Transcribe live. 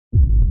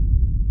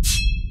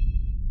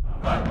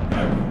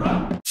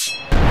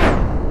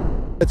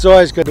It's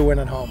always good to win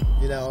at home.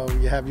 You know,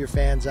 you have your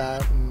fans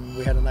out, and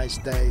we had a nice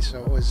day,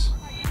 so it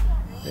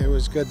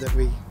was good that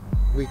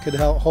we could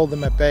hold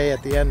them at bay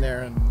at the end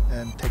there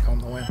and take home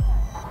the win.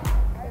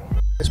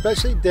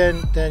 Especially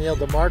Danielle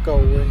Demarco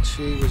when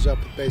she was up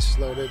with bases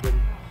loaded and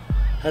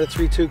had a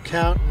 3-2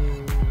 count,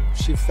 and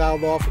she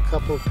fouled off a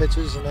couple of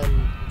pitches and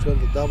then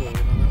drilled a double. You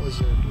know, that was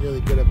a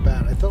really good at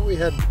bat. I thought we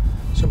had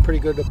some pretty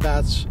good at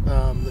bats.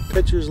 The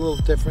pitcher's a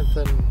little different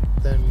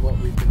than what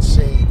we've been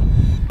seeing.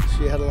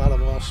 She had a lot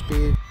of off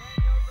speed.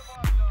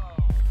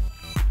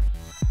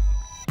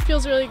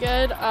 Feels really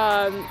good.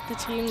 The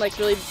team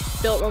really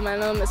built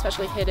momentum,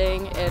 especially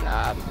hitting,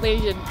 and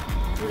Lady did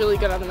really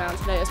good on the mound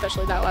today,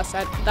 especially that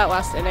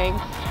last inning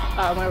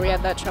where we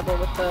had that trouble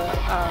with the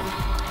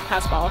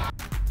pass ball.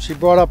 She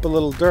brought up a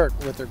little dirt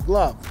with her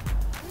glove,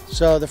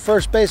 so the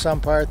first base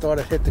umpire thought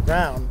it hit the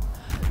ground,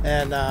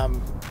 and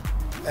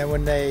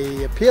when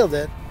they appealed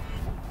it,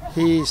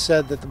 he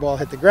said that the ball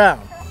hit the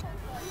ground,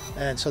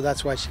 and so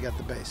that's why she got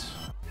the base.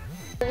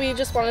 We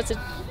just wanted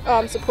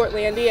to support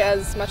Landy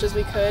as much as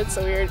we could,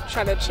 so we were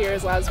trying to cheer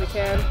as loud as we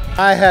can.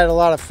 I had a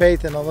lot of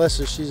faith in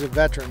Alyssa. She's a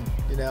veteran,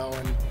 you know,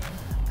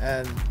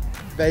 and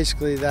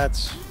basically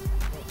that's,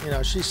 you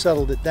know, she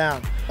settled it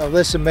down.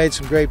 Alyssa made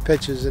some great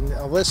pitches, and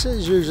Alyssa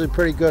is usually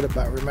pretty good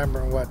about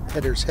remembering what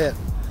hitters hit,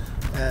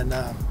 and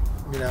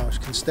you know, she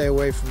can stay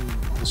away from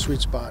the sweet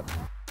spot.